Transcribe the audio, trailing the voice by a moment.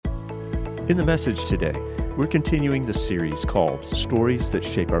In the message today, we're continuing the series called Stories That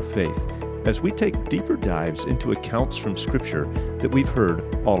Shape Our Faith, as we take deeper dives into accounts from Scripture that we've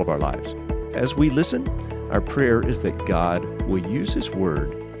heard all of our lives. As we listen, our prayer is that God will use His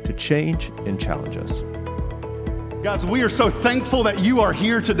Word to change and challenge us. Guys, we are so thankful that you are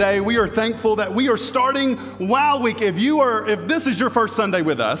here today. We are thankful that we are starting Wow Week. If this is your first Sunday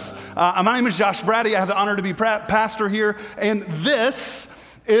with us, my name is Josh Brady. I have the honor to be pastor here, and this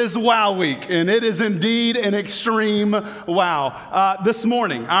is Wow Week, and it is indeed an extreme wow. This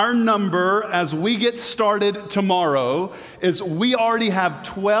morning, our number as we get started tomorrow is we already have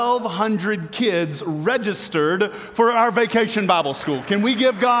 1,200 kids registered for our Vacation Bible School. Can we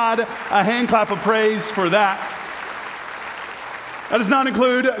give God a hand clap of praise for that? That does not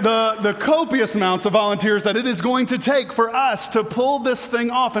include the copious amounts of volunteers that it is going to take for us to pull this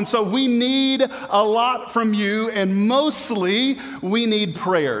thing off. And so we need a lot from you, and mostly we need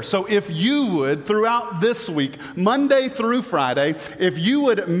prayer. So if you would, throughout this week, Monday through Friday, if you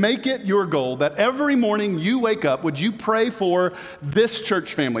would make it your goal that every morning you wake up, would you pray for this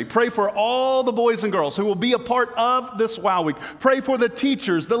church family? Pray for all the boys and girls who will be a part of this Wow Week. Pray for the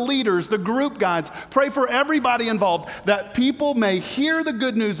teachers, the leaders, the group guides. Pray for everybody involved, that people may hear the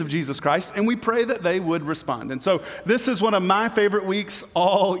good news of Jesus Christ, and we pray that they would respond. And so this is one of my favorite weeks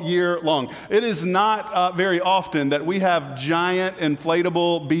all year long. It is not very often that we have giant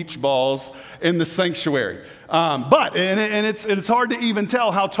inflatable beach balls in the sanctuary. But it's hard to even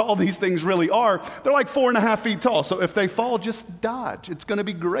tell how tall these things really are. They're like 4.5 feet tall. So if they fall, just dodge. It's going to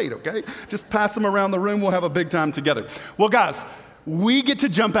be great, okay? Just pass them around the room. We'll have a big time together. Well, guys, we get to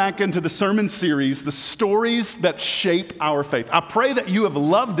jump back into the sermon series, The Stories That Shape Our Faith. I pray that you have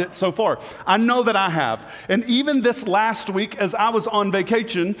loved it so far. I know that I have. And even this last week, as I was on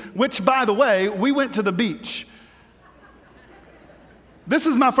vacation, which, by the way, we went to the beach. This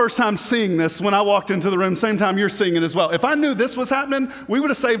is my first time seeing this when I walked into the room, same time you're seeing it as well. If I knew this was happening, we would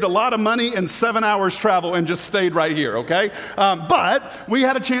have saved a lot of money and 7 hours travel and just stayed right here, okay? But we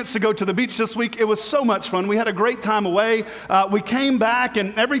had a chance to go to the beach this week. It was so much fun. We had a great time away. We came back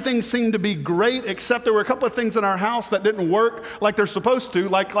and everything seemed to be great, except there were a couple of things in our house that didn't work like they're supposed to.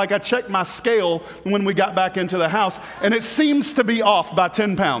 Like I checked my scale when we got back into the house, and it seems to be off by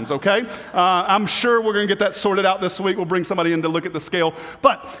 10 pounds, okay? I'm sure we're going to get that sorted out this week. We'll bring somebody in to look at the scale.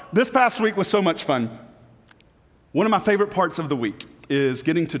 But this past week was so much fun. One of my favorite parts of the week is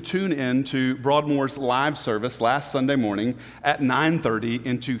getting to tune in to Broadmoor's live service last Sunday morning at 9:30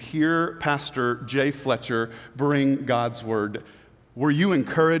 and to hear Pastor Jay Fletcher bring God's Word. Were you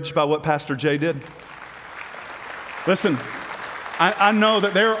encouraged by what Pastor Jay did? Listen, I know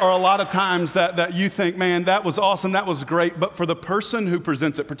that there are a lot of times that you think, man, that was awesome, that was great, but for the person who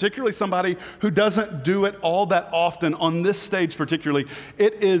presents it, particularly somebody who doesn't do it all that often, on this stage particularly,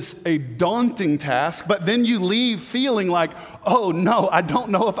 it is a daunting task, but then you leave feeling like, oh no, I don't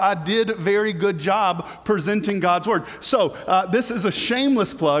know if I did a very good job presenting God's Word. So this is a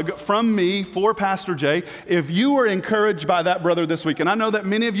shameless plug from me for Pastor Jay. If you were encouraged by that brother this week, and I know that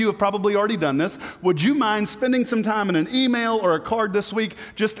many of you have probably already done this, would you mind spending some time in an email or a card this week,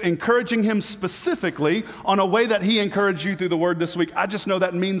 just encouraging him specifically on a way that he encouraged you through the Word this week? I just know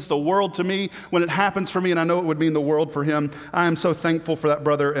that means the world to me when it happens for me, and I know it would mean the world for him. I am so thankful for that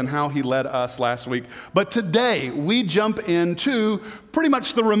brother and how he led us last week. But today, we jump into pretty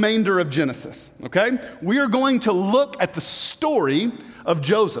much the remainder of Genesis, okay? We are going to look at the story of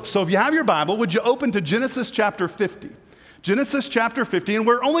Joseph. So if you have your Bible, would you open to Genesis chapter 50? Genesis chapter 50, and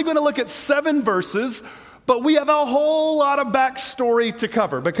we're only going to look at 7 verses, but we have a whole lot of backstory to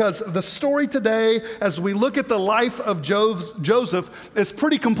cover, because the story today, as we look at the life of Joseph, is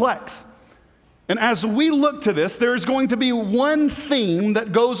pretty complex. And as we look to this, there's going to be one theme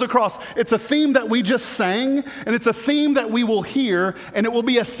that goes across. It's a theme that we just sang, and it's a theme that we will hear, and it will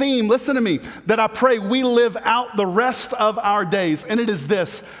be a theme, listen to me, that I pray we live out the rest of our days. And it is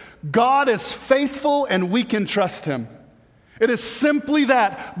this: God is faithful and we can trust Him. It is simply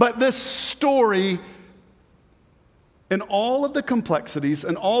that. But this story, in all of the complexities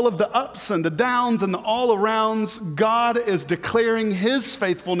and all of the ups and the downs and the all-arounds, God is declaring His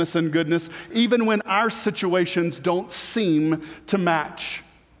faithfulness and goodness even when our situations don't seem to match.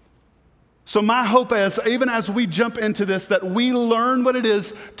 So my hope is, even as we jump into this, that we learn what it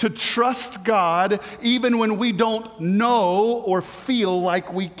is to trust God even when we don't know or feel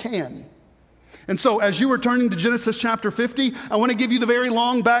like we can. And so as you are turning to Genesis chapter 50, I want to give you the very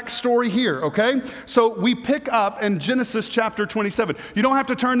long backstory here, okay? So we pick up in Genesis chapter 27. You don't have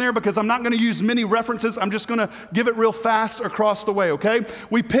to turn there because I'm not going to use many references. I'm just going to give it real fast across the way, okay?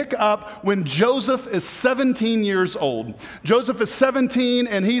 We pick up when Joseph is 17 years old. Joseph is 17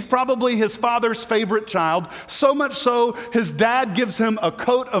 and he's probably his father's favorite child, so much so his dad gives him a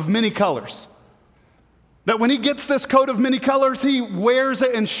coat of many colors. That when he gets this coat of many colors, he wears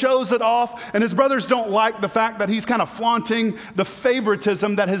it and shows it off, and his brothers don't like the fact that he's kind of flaunting the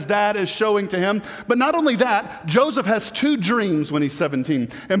favoritism that his dad is showing to him. But not only that, Joseph has 2 dreams when he's 17,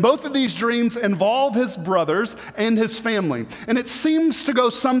 and both of these dreams involve his brothers and his family. And it seems to go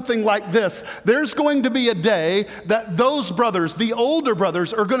something like this. There's going to be a day that those brothers, the older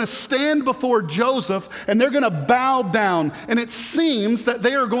brothers, are going to stand before Joseph, and they're going to bow down, and it seems that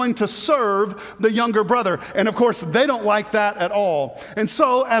they are going to serve the younger brother. And of course, they don't like that at all. And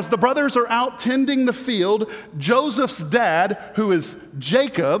so, as the brothers are out tending the field, Joseph's dad, who is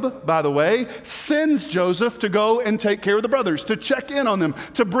Jacob, by the way, sends Joseph to go and take care of the brothers, to check in on them,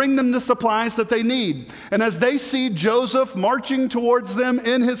 to bring them the supplies that they need. And as they see Joseph marching towards them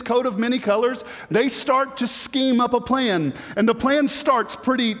in his coat of many colors, they start to scheme up a plan. And the plan starts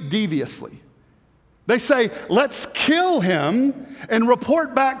pretty deviously. They say, let's kill him and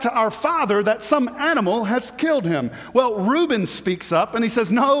report back to our father that some animal has killed him. Well, Reuben speaks up and he says,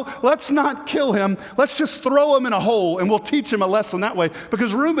 no, let's not kill him. Let's just throw him in a hole and we'll teach him a lesson that way.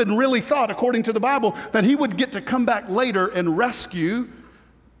 Because Reuben really thought, according to the Bible, that he would get to come back later and rescue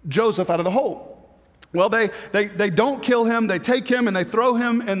Joseph out of the hole. Well, they don't kill him. They take him and they throw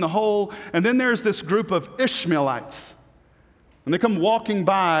him in the hole. And then there's this group of Ishmaelites. And they come walking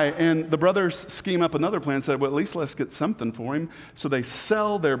by, and the brothers scheme up another plan and said, well, at least let's get something for him. So they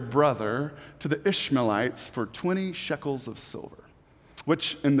sell their brother to the Ishmaelites for 20 shekels of silver,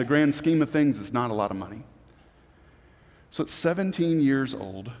 which in the grand scheme of things is not a lot of money. So at 17 years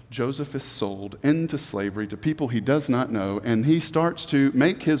old, Joseph is sold into slavery to people he does not know, and he starts to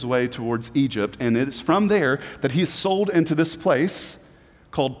make his way towards Egypt. And it is from there that he is sold into this place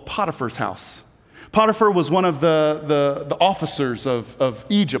called Potiphar's house. Potiphar was one of the officers of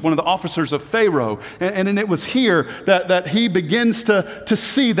Egypt, one of the officers of Pharaoh. And it was here that he begins to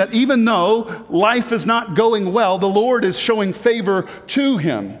see that even though life is not going well, the Lord is showing favor to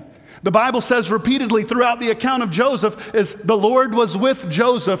him. The Bible says repeatedly throughout the account of Joseph is the Lord was with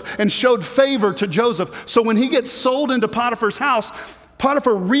Joseph and showed favor to Joseph. So when he gets sold into Potiphar's house,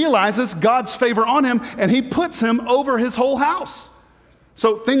 Potiphar realizes God's favor on him and he puts him over his whole house.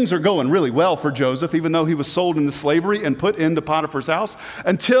 So things are going really well for Joseph, even though he was sold into slavery and put into Potiphar's house,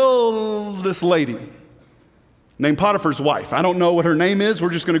 until this lady named Potiphar's wife. I don't know what her name is. We're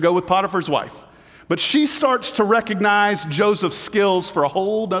just going to go with Potiphar's wife. But she starts to recognize Joseph's skills for a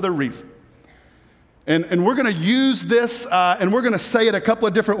whole other reason. And we're going to use this, and we're going to say it a couple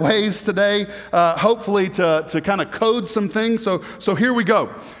of different ways today, hopefully to kind of code some things. So here we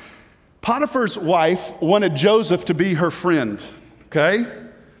go. Potiphar's wife wanted Joseph to be her friend. Okay?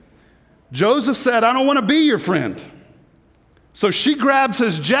 Joseph said, I don't want to be your friend. So she grabs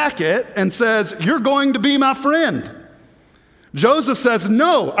his jacket and says, you're going to be my friend. Joseph says,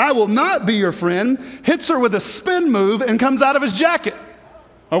 no, I will not be your friend, hits her with a spin move and comes out of his jacket.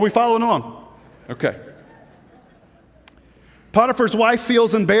 Are we following on? Okay. Potiphar's wife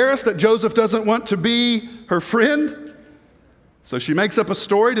feels embarrassed that Joseph doesn't want to be her friend. So she makes up a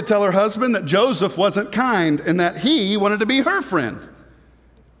story to tell her husband that Joseph wasn't kind and that he wanted to be her friend.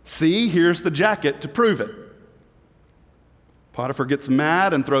 See, here's the jacket to prove it. Potiphar gets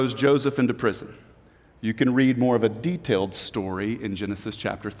mad and throws Joseph into prison. You can read more of a detailed story in Genesis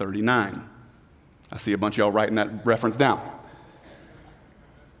chapter 39. I see a bunch of y'all writing that reference down.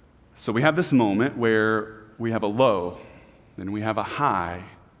 So we have this moment where we have a low, then we have a high.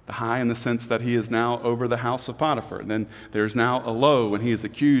 The high in the sense that he is now over the house of Potiphar. Then there's now a low when he is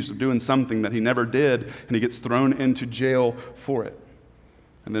accused of doing something that he never did, and he gets thrown into jail for it.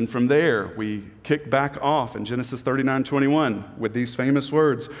 And then from there, we kick back off in Genesis 39:21 with these famous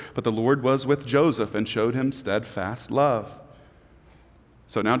words, but the Lord was with Joseph and showed him steadfast love.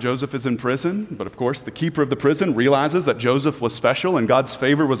 So now Joseph is in prison, but of course the keeper of the prison realizes that Joseph was special and God's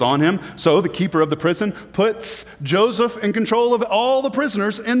favor was on him. So the keeper of the prison puts Joseph in control of all the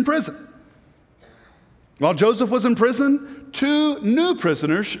prisoners in prison. While Joseph was in prison, 2 new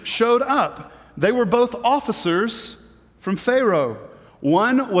prisoners showed up. They were both officers from Pharaoh.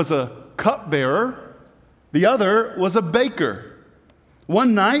 One was a cupbearer, the other was a baker.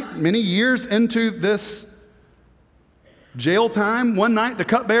 One night, many years into this jail time, one night the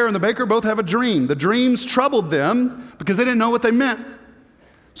cupbearer and the baker both have a dream. The dreams troubled them because they didn't know what they meant.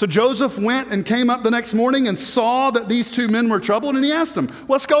 So Joseph went and came up the next morning and saw that these two men were troubled, and he asked them,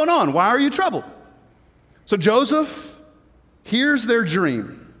 "What's going on? Why are you troubled?" So Joseph hears their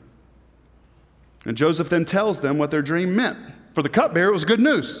dream. And Joseph then tells them what their dream meant. For the cupbearer, it was good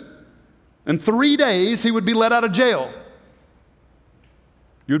news. In 3 days, he would be let out of jail.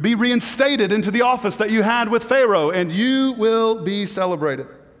 You would be reinstated into the office that you had with Pharaoh, and you will be celebrated.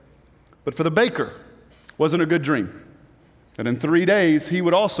 But for the baker, it wasn't a good dream. And in 3 days, he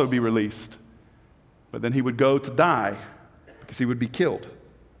would also be released. But then he would go to die because he would be killed.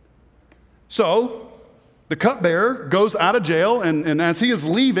 So the cupbearer goes out of jail, and as he is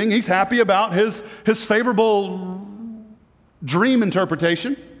leaving, he's happy about his favorable dream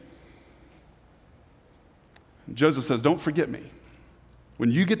interpretation. Joseph says, "Don't forget me.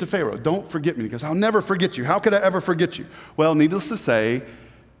 When you get to Pharaoh, don't forget me." He goes, "I'll never forget you. How could I ever forget you?" Well, needless to say,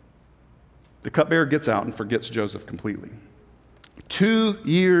 the cupbearer gets out and forgets Joseph completely. 2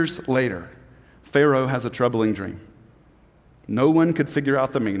 years later, Pharaoh has a troubling dream. No one could figure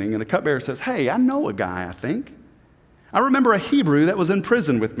out the meaning, and the cupbearer says, "Hey, I know a guy, I think. I remember a Hebrew that was in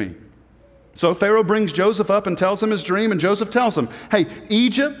prison with me." So Pharaoh brings Joseph up and tells him his dream, and Joseph tells him, "Hey,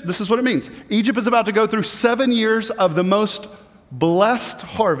 Egypt," this is what it means, "Egypt is about to go through 7 years of the most blessed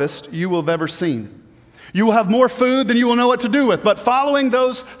harvest you will have ever seen. You will have more food than you will know what to do with. But following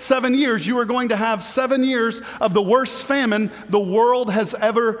those 7 years, you are going to have 7 years of the worst famine the world has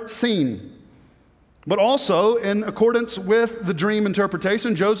ever seen." But also, in accordance with the dream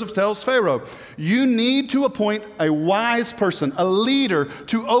interpretation, Joseph tells Pharaoh, "You need to appoint a wise person, a leader,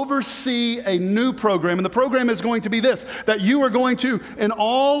 to oversee a new program. And the program is going to be this, that you are going to, in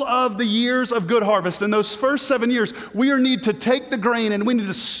all of the years of good harvest, in those first 7 years, we need to take the grain and we need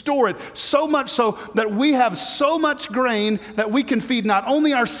to store it so much so that we have so much grain that we can feed not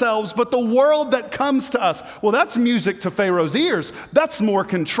only ourselves, but the world that comes to us." Well, that's music to Pharaoh's ears. That's more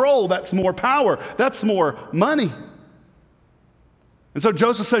control. That's more power. That's more money. And so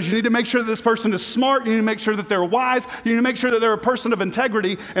Joseph says, you need to make sure that this person is smart. You need to make sure that they're wise. You need to make sure that they're a person of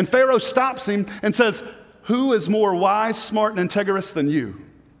integrity. And Pharaoh stops him and says, "Who is more wise, smart, and integrous than you?"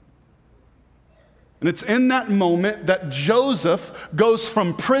 And it's in that moment that Joseph goes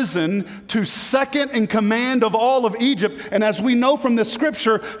from prison to second in command of all of Egypt. And as we know from this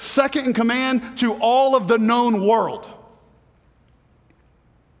scripture, second in command to all of the known world.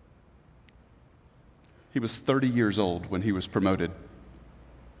 He was 30 years old when he was promoted.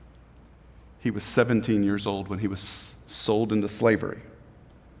 He was 17 years old when he was sold into slavery.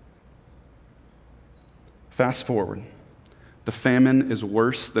 Fast forward. The famine is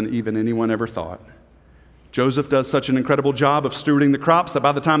worse than even anyone ever thought. Joseph does such an incredible job of stewarding the crops that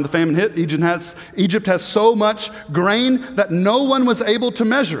by the time the famine hit, Egypt has so much grain that no one was able to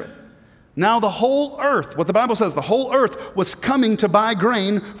measure it. Now the whole earth, what the Bible says, the whole earth was coming to buy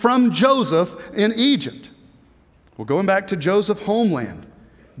grain from Joseph in Egypt. Well, going back to Joseph's homeland,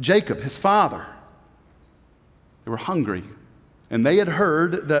 Jacob, his father, they were hungry, and they had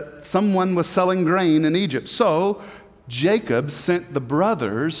heard that someone was selling grain in Egypt. So Jacob sent the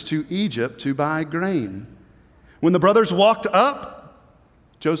brothers to Egypt to buy grain. When the brothers walked up,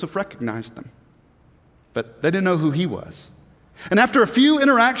 Joseph recognized them, but they didn't know who he was. And after a few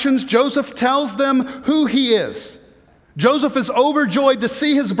interactions, Joseph tells them who he is. Joseph is overjoyed to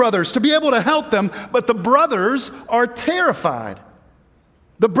see his brothers, to be able to help them, but the brothers are terrified.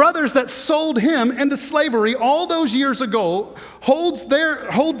 The brothers that sold him into slavery all those years ago holds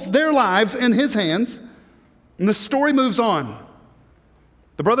their lives in his hands, and the story moves on.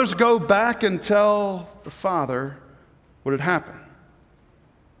 The brothers go back and tell the father what had happened.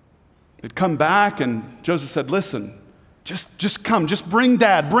 They'd come back, and Joseph said, "Listen, Just come, just bring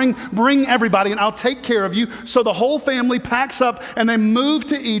Dad, bring everybody, and I'll take care of you." So the whole family packs up and they move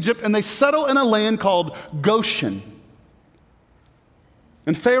to Egypt and they settle in a land called Goshen.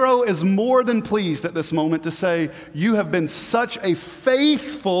 And Pharaoh is more than pleased at this moment to say, "You have been such a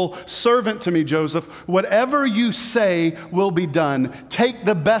faithful servant to me, Joseph. Whatever you say will be done. Take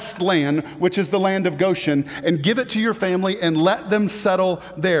the best land, which is the land of Goshen, and give it to your family and let them settle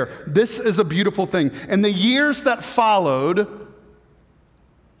there." This is a beautiful thing. In the years that followed,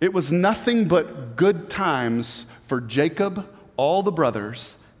 it was nothing but good times for Jacob, all the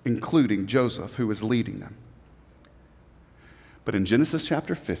brothers, including Joseph, who was leading them. But in Genesis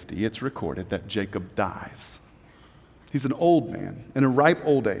chapter 50, it's recorded that Jacob dies. He's an old man in a ripe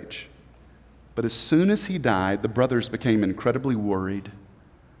old age. But as soon as he died, the brothers became incredibly worried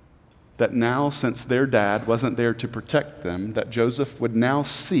that now, since their dad wasn't there to protect them, that Joseph would now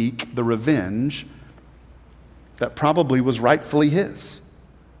seek the revenge that probably was rightfully his.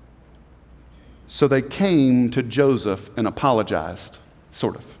 So they came to Joseph and apologized.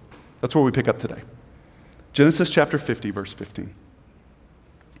 Sort of. That's where we pick up today. Genesis chapter 50, verse 15.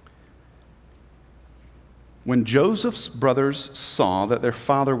 When Joseph's brothers saw that their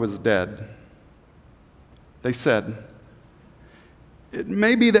father was dead, they said, "It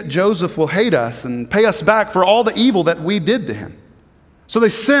may be that Joseph will hate us and pay us back for all the evil that we did to him." So they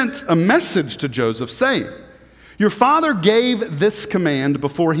sent a message to Joseph saying, "Your father gave this command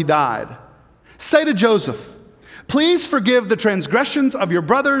before he died. Say to Joseph, 'Please forgive the transgressions of your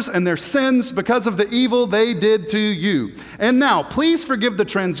brothers and their sins because of the evil they did to you. And now, please forgive the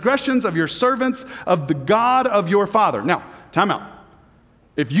transgressions of your servants of the God of your father.'" Now, time out.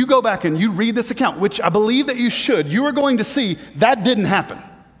 If you go back and you read this account, which I believe that you should, you are going to see that didn't happen.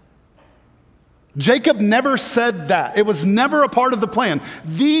 Jacob never said that. It was never a part of the plan.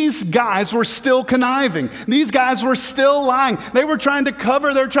 These guys were still conniving. These guys were still lying. They were trying to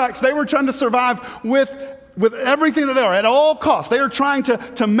cover their tracks. They were trying to survive with everything that they are, at all costs. They are trying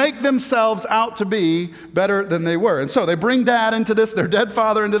to make themselves out to be better than they were. And so they bring dad into this, their dead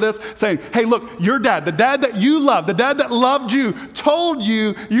father into this, saying, "Hey, look, your dad, the dad that you love, the dad that loved you, told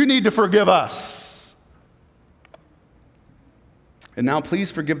you you need to forgive us. And now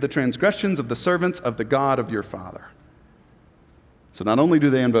please forgive the transgressions of the servants of the God of your father." So not only do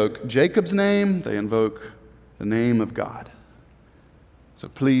they invoke Jacob's name, they invoke the name of God. So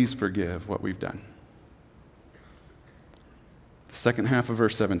please forgive what we've done. The second half of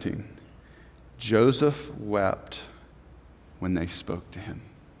verse 17. Joseph wept when they spoke to him.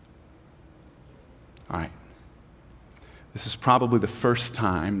 All right. This is probably the first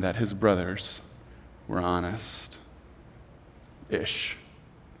time that his brothers were honest-ish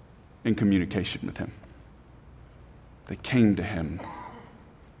in communication with him. They came to him.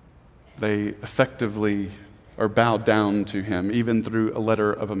 They effectively are bowed down to him, even through a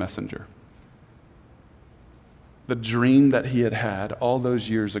letter of a messenger. The dream that he had had all those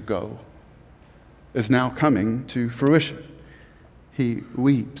years ago is now coming to fruition. He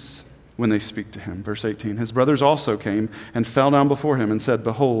weeps when they speak to him. Verse 18, his brothers also came and fell down before him and said,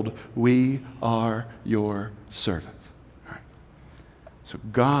 "Behold, we are your servants." All right. So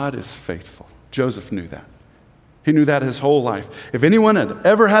God is faithful. Joseph knew that. He knew that his whole life. If anyone had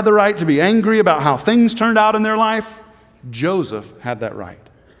ever had the right to be angry about how things turned out in their life, Joseph had that right.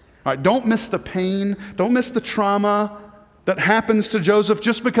 All right, don't miss the pain, don't miss the trauma that happens to Joseph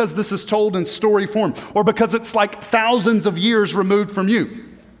just because this is told in story form or because it's like thousands of years removed from you.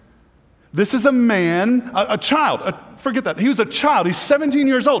 This is a man, a child, forget that, he was a child, he's 17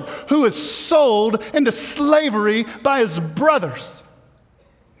 years old, who is sold into slavery by his brothers.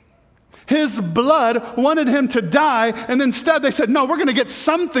 His blood wanted him to die, and instead they said, "No, we're going to get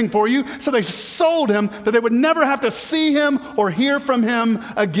something for you." So they sold him that they would never have to see him or hear from him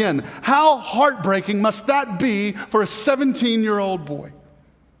again. How heartbreaking must that be for a 17-year-old boy?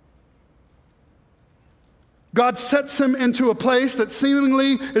 God sets him into a place that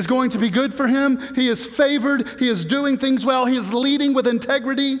seemingly is going to be good for him. He is favored. He is doing things well. He is leading with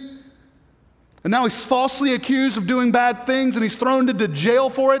integrity. And now he's falsely accused of doing bad things, and he's thrown into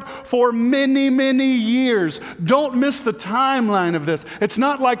jail for it for many, many years. Don't miss the timeline of this. It's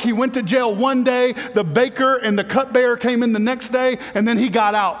not like he went to jail one day, the baker and the cupbearer came in the next day, and then he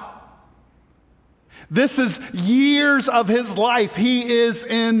got out. This is years of his life. He is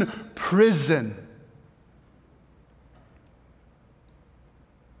in prison.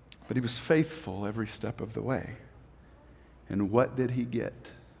 But he was faithful every step of the way. And what did he get?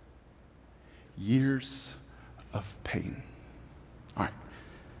 Years of pain. All right.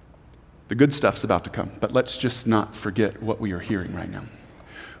 The good stuff's about to come, but let's just not forget what we are hearing right now.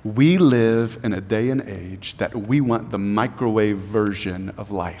 We live in a day and age that we want the microwave version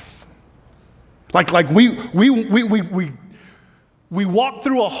of life. Like we walk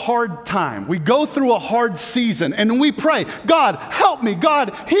through a hard time. We go through a hard season and we pray, "God, help me.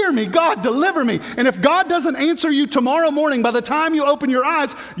 God, hear me. God, deliver me." And if God doesn't answer you tomorrow morning, by the time you open your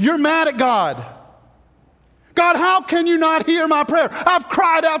eyes, you're mad at God. "God, how can you not hear my prayer? I've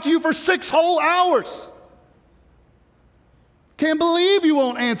cried out to you for 6 whole hours. Can't believe you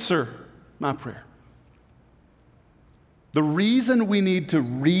won't answer my prayer." The reason we need to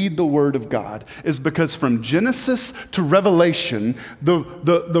read the Word of God is because from Genesis to Revelation,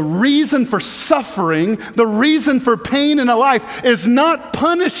 the reason for suffering, the reason for pain in a life is not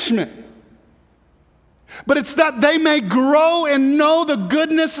punishment, but it's that they may grow and know the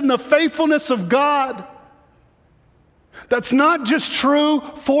goodness and the faithfulness of God. That's not just true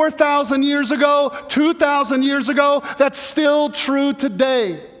 4,000 years ago, 2,000 years ago, that's still true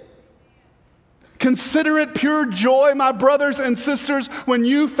today. Consider it pure joy, my brothers and sisters, when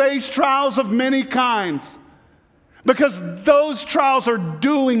you face trials of many kinds. Because those trials are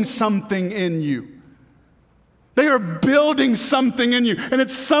doing something in you. They are building something in you. And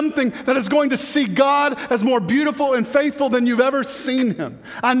it's something that is going to see God as more beautiful and faithful than you've ever seen him.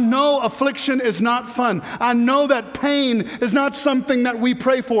 I know affliction is not fun. I know that pain is not something that we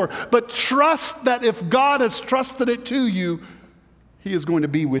pray for. But trust that if God has trusted it to you, he is going to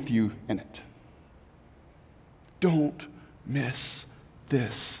be with you in it. Don't miss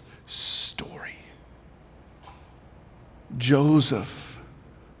this story. Joseph,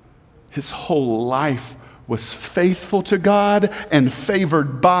 his whole life was faithful to God and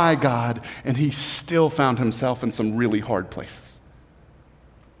favored by God, and he still found himself in some really hard places.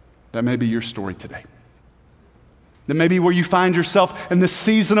 That may be your story today. That may be where you find yourself in this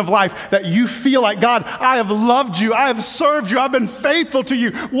season of life that you feel like, God, I have loved you, I have served you, I've been faithful to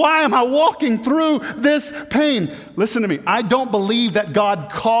you. Why am I walking through this pain? Listen to me, I don't believe that God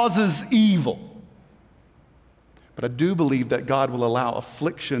causes evil. But I do believe that God will allow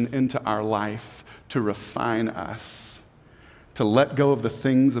affliction into our life to refine us, to let go of the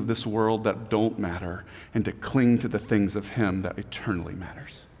things of this world that don't matter, and to cling to the things of him that eternally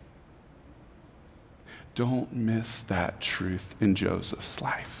matters. Don't miss that truth in Joseph's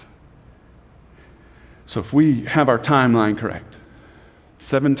life. So if we have our timeline correct,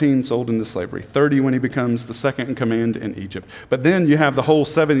 17 sold into slavery, 30 when he becomes the second in command in Egypt. But then you have the whole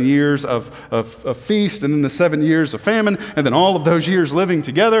 7 years of feast, and then the 7 years of famine, and then all of those years living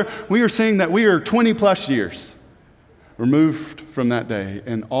together. We are seeing that we are 20 plus years removed from that day,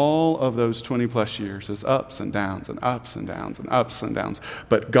 and all of those 20 plus years is ups and downs and ups and downs and ups and downs.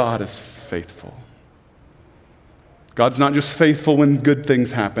 But God is faithful. God's not just faithful when good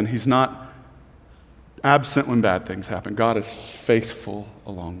things happen. He's not absent when bad things happen. God is faithful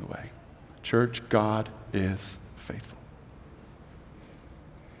along the way. Church, God is faithful.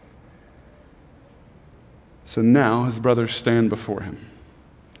 So now his brothers stand before him.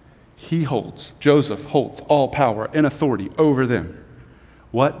 Joseph holds all power and authority over them.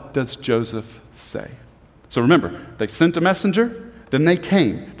 What does Joseph say? So remember, they sent a messenger, then they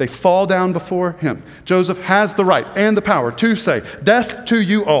came. They fall down before him. Joseph has the right and the power to say, death to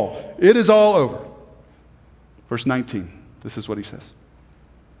you all. It is all over. Verse 19, this is what he says.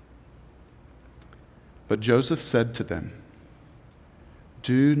 But Joseph said to them,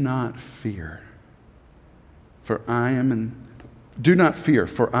 do not fear, for am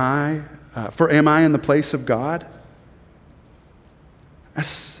I in the place of God?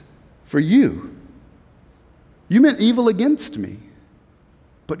 As for you, you meant evil against me,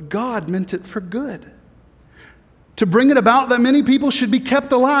 but God meant it for good, to bring it about that many people should be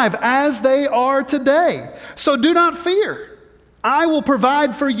kept alive as they are today. So do not fear. I will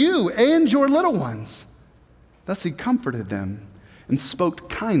provide for you and your little ones. Thus he comforted them and spoke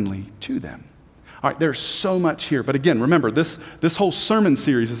kindly to them. All right, there's so much here. But again, remember, this whole sermon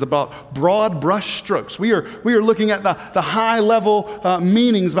series is about broad brush strokes. We are looking at the high-level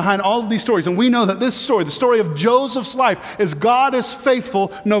meanings behind all of these stories. And we know that this story, the story of Joseph's life, is God is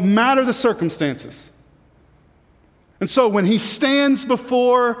faithful no matter the circumstances. And so when he stands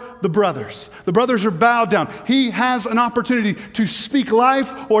before the brothers are bowed down. He has an opportunity to speak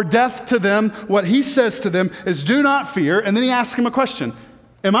life or death to them. What he says to them is, do not fear. And then he asks him a question.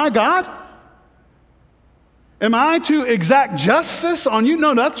 Am I God? Am I to exact justice on you?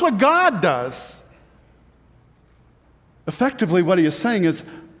 No, that's what God does. Effectively, what he is saying is,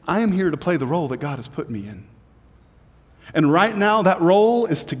 I am here to play the role that God has put me in. And right now, that role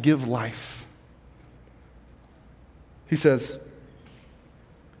is to give life. He says,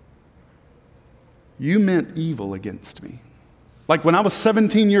 you meant evil against me. Like when I was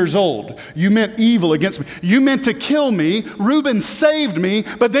 17 years old, you meant evil against me. You meant to kill me. Reuben saved me,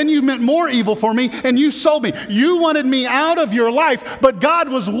 but then you meant more evil for me, and you sold me. You wanted me out of your life, but God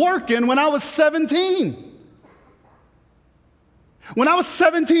was working when I was 17. When I was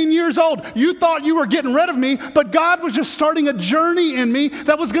 17 years old, you thought you were getting rid of me, but God was just starting a journey in me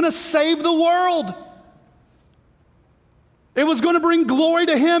that was going to save the world. It was going to bring glory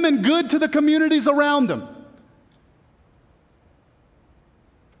to him and good to the communities around him.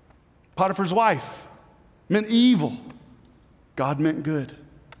 Potiphar's wife meant evil. God meant good.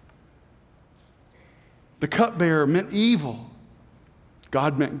 The cupbearer meant evil.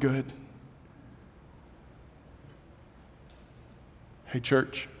 God meant good. Hey,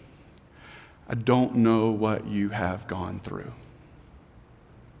 church, I don't know what you have gone through.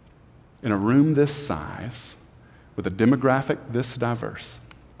 In a room this size, with a demographic this diverse,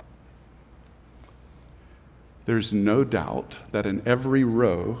 there's no doubt that in every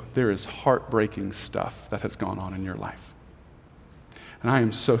row there is heartbreaking stuff that has gone on in your life. And I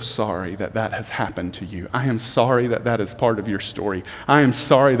am so sorry that that has happened to you. I am sorry that that is part of your story. I am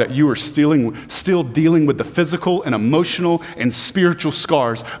sorry that you are still dealing with the physical and emotional and spiritual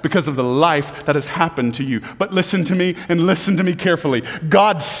scars because of the life that has happened to you. But listen to me and listen to me carefully.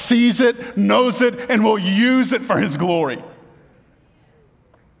 God sees it, knows it, and will use it for His glory.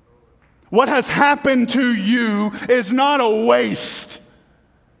 What has happened to you is not a waste.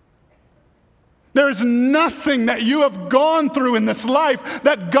 There is nothing that you have gone through in this life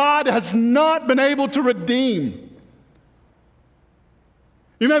that God has not been able to redeem.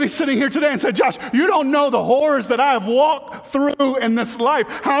 You may be sitting here today and say, Josh, you don't know the horrors that I have walked through in this life.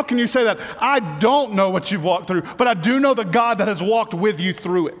 How can you say that? I don't know what you've walked through, but I do know the God that has walked with you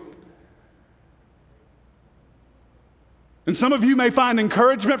through it. And some of you may find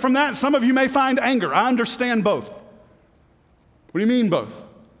encouragement from that. Some of you may find anger. I understand both. What do you mean both?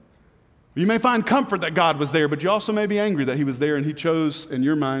 You may find comfort that God was there, but you also may be angry that He was there and He chose in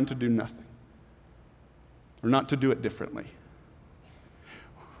your mind to do nothing or not to do it differently.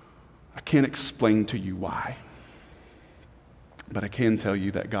 I can't explain to you why, but I can tell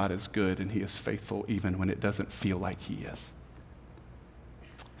you that God is good and He is faithful even when it doesn't feel like He is.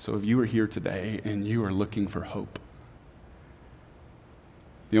 So if you are here today and you are looking for hope,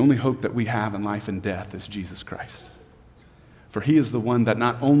 the only hope that we have in life and death is Jesus Christ. For He is the one that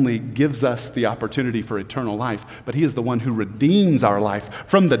not only gives us the opportunity for eternal life, but He is the one who redeems our life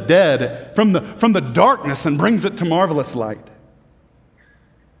from the dead, from the darkness, and brings it to marvelous light.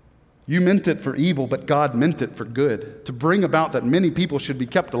 You meant it for evil, but God meant it for good, to bring about that many people should be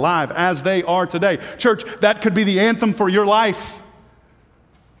kept alive as they are today. Church, that could be the anthem for your life.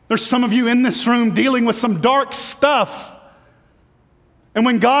 There's some of you in this room dealing with some dark stuff. And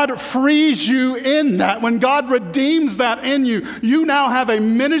when God frees you in that, when God redeems that in you, you now have a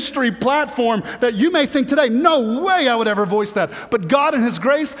ministry platform that you may think today, no way I would ever voice that. But God in His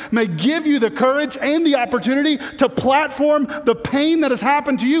grace may give you the courage and the opportunity to platform the pain that has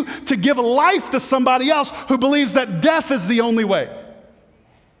happened to you, to give life to somebody else who believes that death is the only way.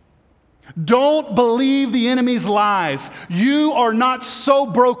 Don't believe the enemy's lies. You are not so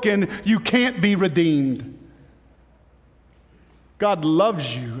broken you can't be redeemed. God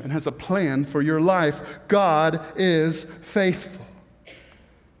loves you and has a plan for your life. God is faithful.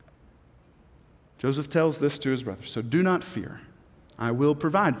 Joseph tells this to his brothers. So do not fear. I will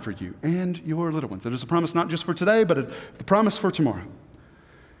provide for you and your little ones. It is a promise not just for today, but a promise for tomorrow.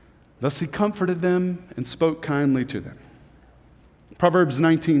 Thus he comforted them and spoke kindly to them. Proverbs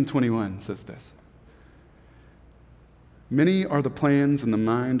 19:21 says this. Many are the plans in the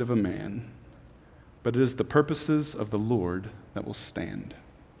mind of a man, but it is the purposes of the Lord that will stand.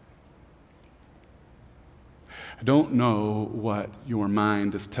 I don't know what your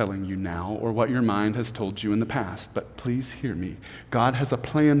mind is telling you now or what your mind has told you in the past, but please hear me. God has a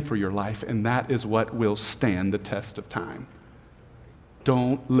plan for your life, and that is what will stand the test of time.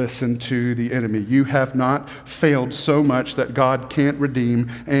 Don't listen to the enemy. You have not failed so much that God can't redeem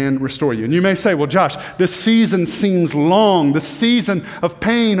and restore you. And you may say, well, Josh, this season seems long. The season of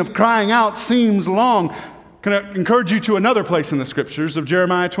pain, of crying out seems long. Can I encourage you to another place in the scriptures of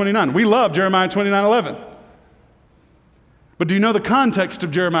Jeremiah 29? We love Jeremiah 29:11. But do you know the context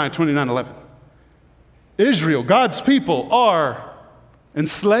of Jeremiah 29:11? Israel, God's people, are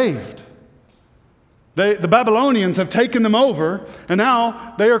enslaved. The Babylonians have taken them over, and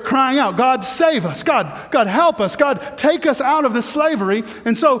now they are crying out, God, save us. God, help us. God, take us out of this slavery.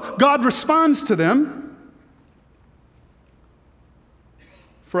 And so God responds to them.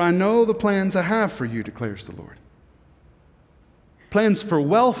 For I know the plans I have for you, declares the Lord. Plans for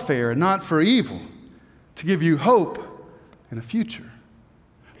welfare and not for evil, to give you hope and a future.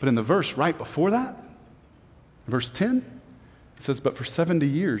 But in the verse right before that, verse 10, it says, but for 70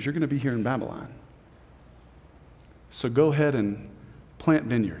 years you're going to be here in Babylon. So go ahead and plant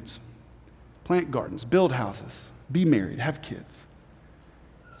vineyards, plant gardens, build houses, be married, have kids.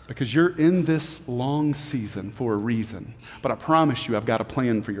 Because you're in this long season for a reason. But I promise you, I've got a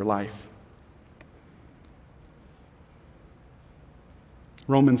plan for your life.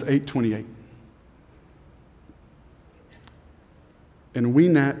 Romans 8:28. And we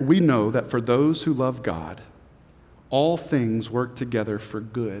know that for those who love God, all things work together for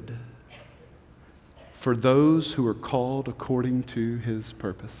good, for those who are called according to His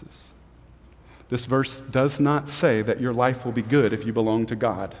purposes. This verse does not say that your life will be good if you belong to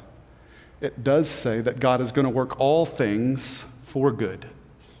God. It does say that God is going to work all things for good.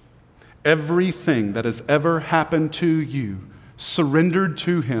 Everything that has ever happened to you, surrendered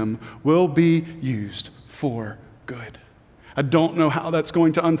to Him, will be used for good. I don't know how that's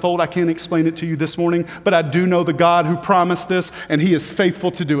going to unfold. I can't explain it to you this morning, but I do know the God who promised this, and he is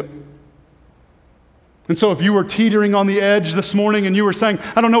faithful to do it. And so if you were teetering on the edge this morning and you were saying,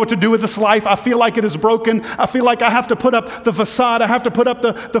 I don't know what to do with this life, I feel like it is broken, I feel like I have to put up the facade, I have to put up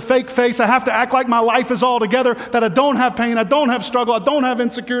the fake face, I have to act like my life is all together, that I don't have pain, I don't have struggle, I don't have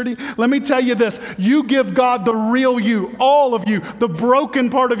insecurity. Let me tell you this, you give God the real you, all of you, the broken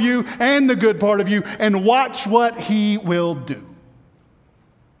part of you and the good part of you, and watch what he will do.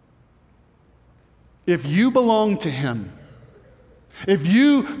 If you belong to him, if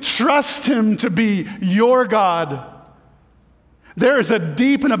you trust him to be your God, there is a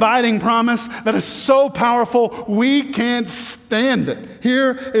deep and abiding promise that is so powerful we can't stand it.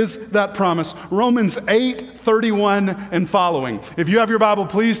 Here is that promise. Romans 8:31 and following. If you have your Bible,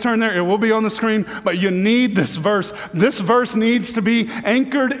 please turn there. It will be on the screen, but you need this verse. This verse needs to be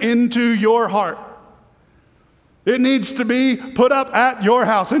anchored into your heart. It needs to be put up at your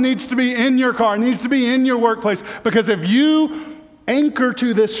house. It needs to be in your car. It needs to be in your workplace. Because if you anchor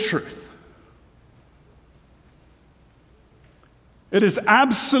to this truth, it is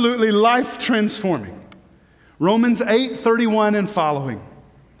absolutely life transforming. Romans 8:31 and following.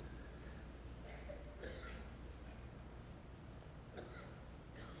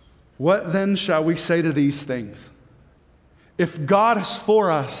 What then shall we say to these things? If God is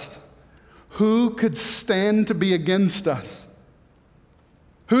for us, who could stand to be against us?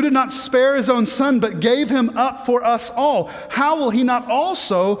 Who did not spare his own son, but gave him up for us all? How will he not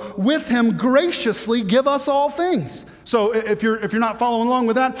also with him graciously give us all things? So if you're not following along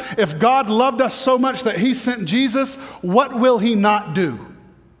with that, if God loved us so much that he sent Jesus, what will he not do?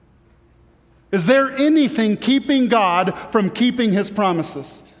 Is there anything keeping God from keeping his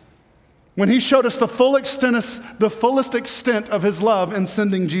promises? When he showed us the fullest extent of his love in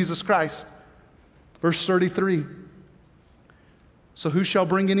sending Jesus Christ. Verse 33. So who shall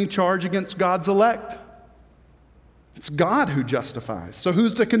bring any charge against God's elect? It's God who justifies. So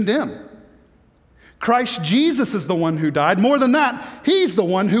who's to condemn? Christ Jesus is the one who died. More than that, he's the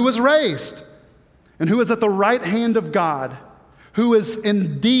one who was raised and who is at the right hand of God, who is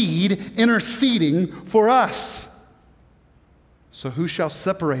indeed interceding for us. So who shall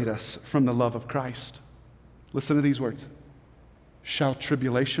separate us from the love of Christ? Listen to these words. Shall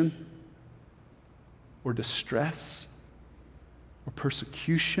tribulation or distress or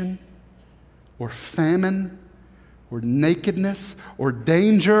persecution, or famine, or nakedness, or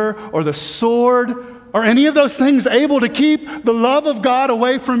danger, or the sword, are any of those things able to keep the love of God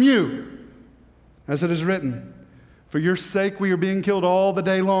away from you? As it is written, for your sake we are being killed all the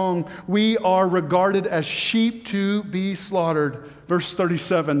day long. We are regarded as sheep to be slaughtered. Verse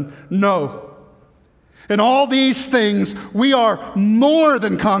 37, no. In all these things we are more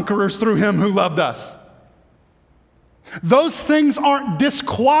than conquerors through him who loved us. Those things aren't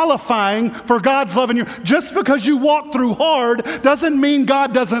disqualifying for God's love in you. Just because you walk through hard doesn't mean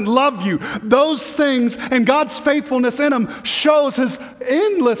God doesn't love you. Those things and God's faithfulness in them shows his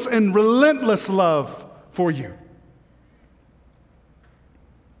endless and relentless love for you.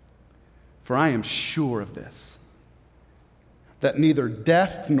 For I am sure of this, that neither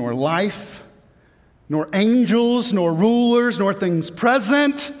death nor life, nor angels, nor rulers, nor things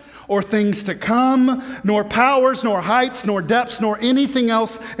present, or things to come, nor powers, nor heights, nor depths, nor anything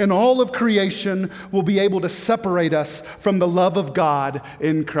else in all of creation will be able to separate us from the love of God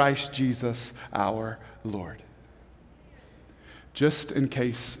in Christ Jesus our Lord. Just in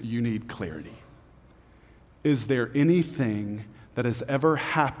case you need clarity, is there anything that has ever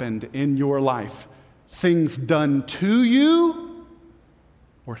happened in your life, things done to you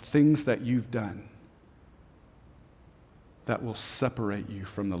or things that you've done, that will separate you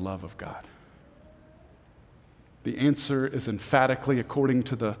from the love of God? The answer is emphatically, according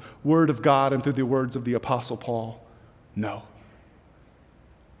to the Word of God and through the words of the Apostle Paul, no.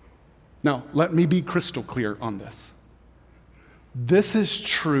 Now, let me be crystal clear on this. This is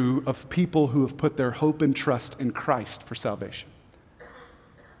true of people who have put their hope and trust in Christ for salvation.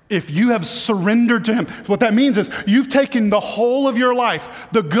 If you have surrendered to him, what that means is you've taken the whole of your life,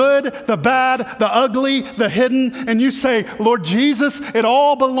 the good, the bad, the ugly, the hidden, and you say, Lord Jesus, it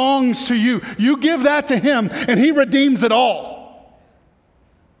all belongs to you. You give that to him, and he redeems it all.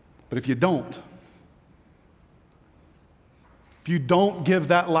 But if you don't give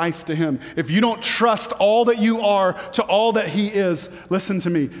that life to him, if you don't trust all that you are to all that he is, listen to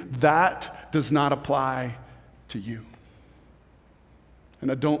me, that does not apply to you.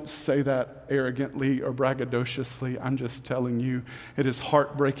 And I don't say that arrogantly or braggadociously. I'm just telling you, it is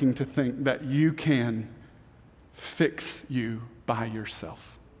heartbreaking to think that you can fix you by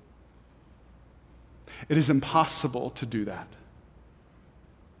yourself. It is impossible to do that.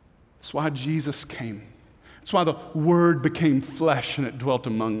 That's why Jesus came. That's why the Word became flesh and it dwelt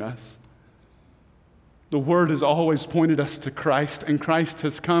among us. The Word has always pointed us to Christ, and Christ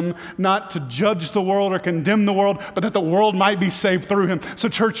has come not to judge the world or condemn the world, but that the world might be saved through him. So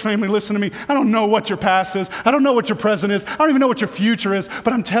church family, listen to me. I don't know what your past is. I don't know what your present is. I don't even know what your future is,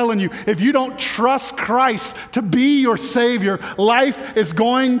 but I'm telling you, if you don't trust Christ to be your Savior, life is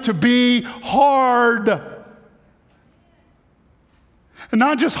going to be hard. And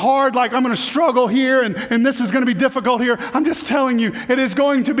not just hard like I'm going to struggle here and this is going to be difficult here. I'm just telling you, it is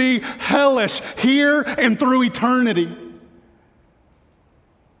going to be hellish here and through eternity.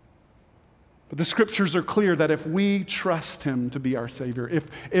 But the scriptures are clear that if we trust him to be our Savior,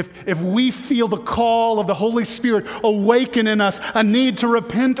 if we feel the call of the Holy Spirit awaken in us a need to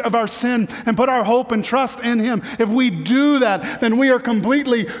repent of our sin and put our hope and trust in him, if we do that, then we are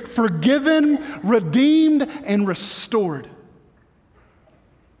completely forgiven, redeemed, and restored.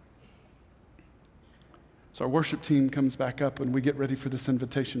 So our worship team comes back up and we get ready for this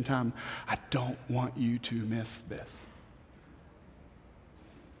invitation time. I don't want you to miss this.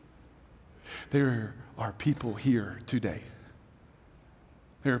 There are people here today.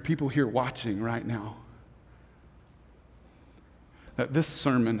 There are people here watching right now that this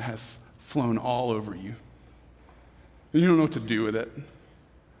sermon has flown all over you. And you don't know what to do with it.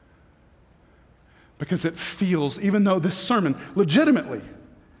 Because it feels, even though this sermon, legitimately,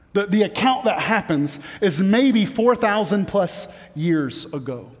 the account that happens is maybe 4,000 plus years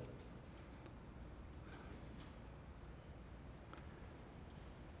ago.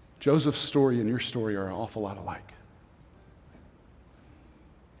 Joseph's story and your story are an awful lot alike.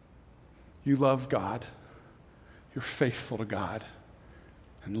 You love God, you're faithful to God,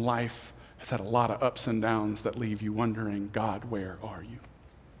 and life has had a lot of ups and downs that leave you wondering, God, where are you?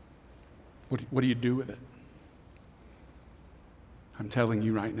 What do you do with it? I'm telling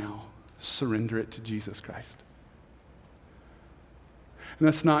you right now, surrender it to Jesus Christ. And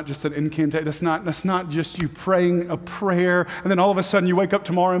that's not just an incantation. That's not just you praying a prayer and then all of a sudden you wake up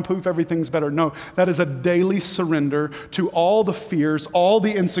tomorrow and poof, everything's better. No, that is a daily surrender to all the fears, all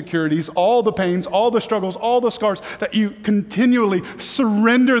the insecurities, all the pains, all the struggles, all the scars, that you continually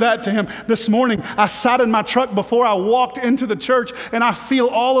surrender that to him. This morning, I sat in my truck before I walked into the church and I feel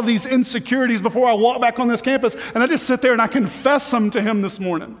all of these insecurities before I walk back on this campus, and I just sit there and I confess them to him this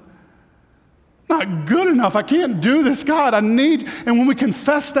morning. Not good enough. I can't do this, God. I need, and when we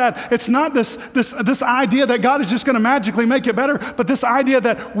confess that, it's not this idea that God is just going to magically make it better, but this idea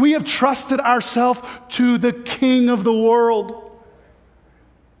that we have trusted ourselves to the King of the world.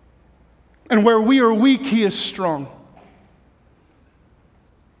 And where we are weak, he is strong.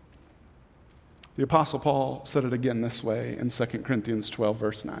 The Apostle Paul said it again this way in 2 Corinthians 12,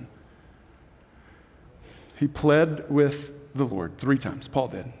 verse 9. He pled with the Lord 3 times. Paul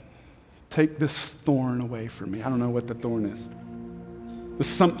did. Take this thorn away from me. I don't know what the thorn is.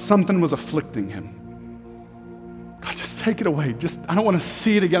 Something was afflicting him. God, just take it away. I don't want to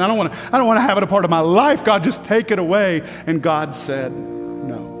see it again. I don't want to have it a part of my life. God, just take it away. And God said,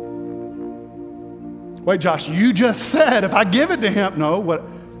 no. Wait, Josh, you just said if I give it to him, no, what?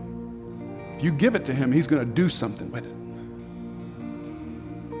 If you give it to him, he's going to do something with it.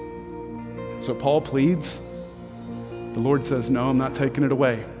 So Paul pleads. The Lord says, no, I'm not taking it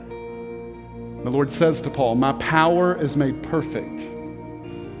away. The Lord says to Paul, my power is made perfect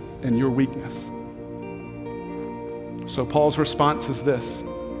in your weakness. So Paul's response is this: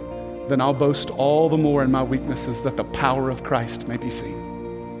 then I'll boast all the more in my weaknesses that the power of Christ may be seen.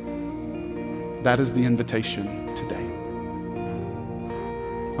 That is the invitation today.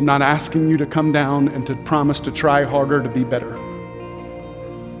 I'm not asking you to come down and to promise to try harder to be better.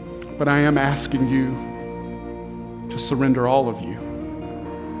 But I am asking you to surrender all of you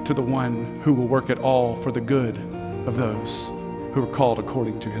to the one who will work it all for the good of those who are called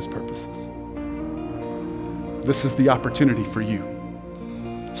according to his purposes. This is the opportunity for you.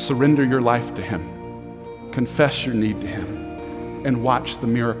 Surrender your life to him. Confess your need to him. And watch the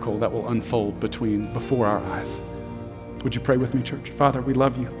miracle that will unfold before our eyes. Would you pray with me, church? Father, we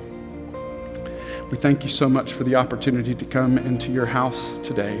love you. We thank you so much for the opportunity to come into your house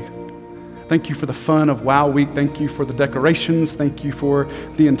today. Thank you for the fun of Wow Week. Thank you for the decorations. Thank you for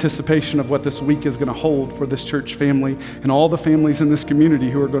the anticipation of what this week is going to hold for this church family and all the families in this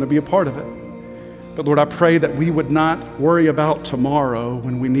community who are going to be a part of it. But Lord, I pray that we would not worry about tomorrow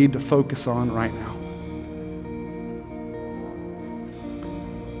when we need to focus on right now.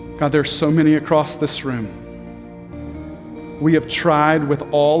 God, there's so many across this room. We have tried with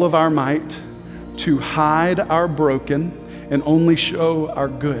all of our might to hide our broken and only show our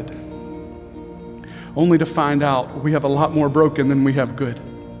good. only to find out we have a lot more broken than we have good.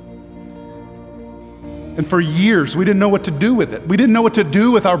 And for years, we didn't know what to do with it. We didn't know what to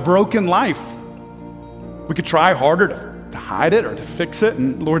do with our broken life. We could try harder to hide it or to fix it,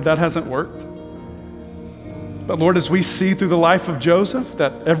 and Lord, that hasn't worked. But Lord, as we see through the life of Joseph,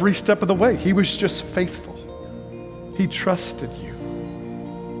 that every step of the way, he was just faithful. He trusted you.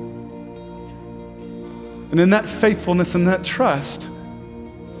 And in that faithfulness and that trust,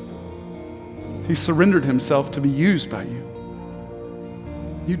 he surrendered himself to be used by you.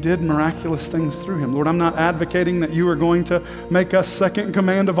 You did miraculous things through him. Lord, I'm not advocating that you are going to make us second in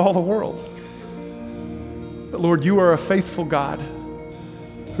command of all the world. But Lord, you are a faithful God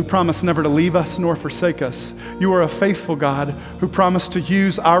who promised never to leave us nor forsake us. You are a faithful God who promised to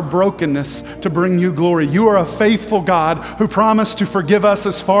use our brokenness to bring you glory. You are a faithful God who promised to forgive us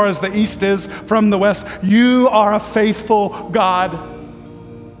as far as the east is from the west. You are a faithful God.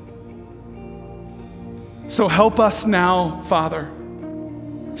 So help us now, Father,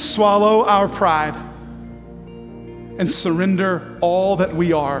 swallow our pride and surrender all that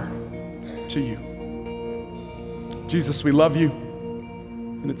we are to you. Jesus, we love you.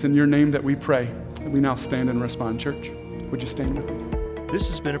 And it's in your name that we pray. And we now stand and respond. Church, would you stand with me? This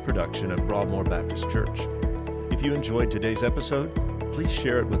has been a production of Broadmoor Baptist Church. If you enjoyed today's episode, please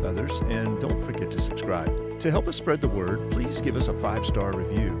share it with others and don't forget to subscribe. To help us spread the word, please give us a 5-star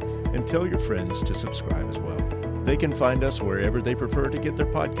review and tell your friends to subscribe as well. They can find us wherever they prefer to get their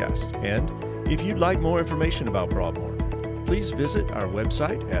podcasts. And if you'd like more information about Broadmoor, please visit our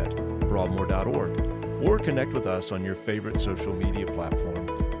website at broadmoor.org or connect with us on your favorite social media platform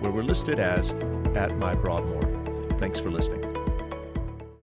where we're listed as @MyBroadmoor. Thanks for listening.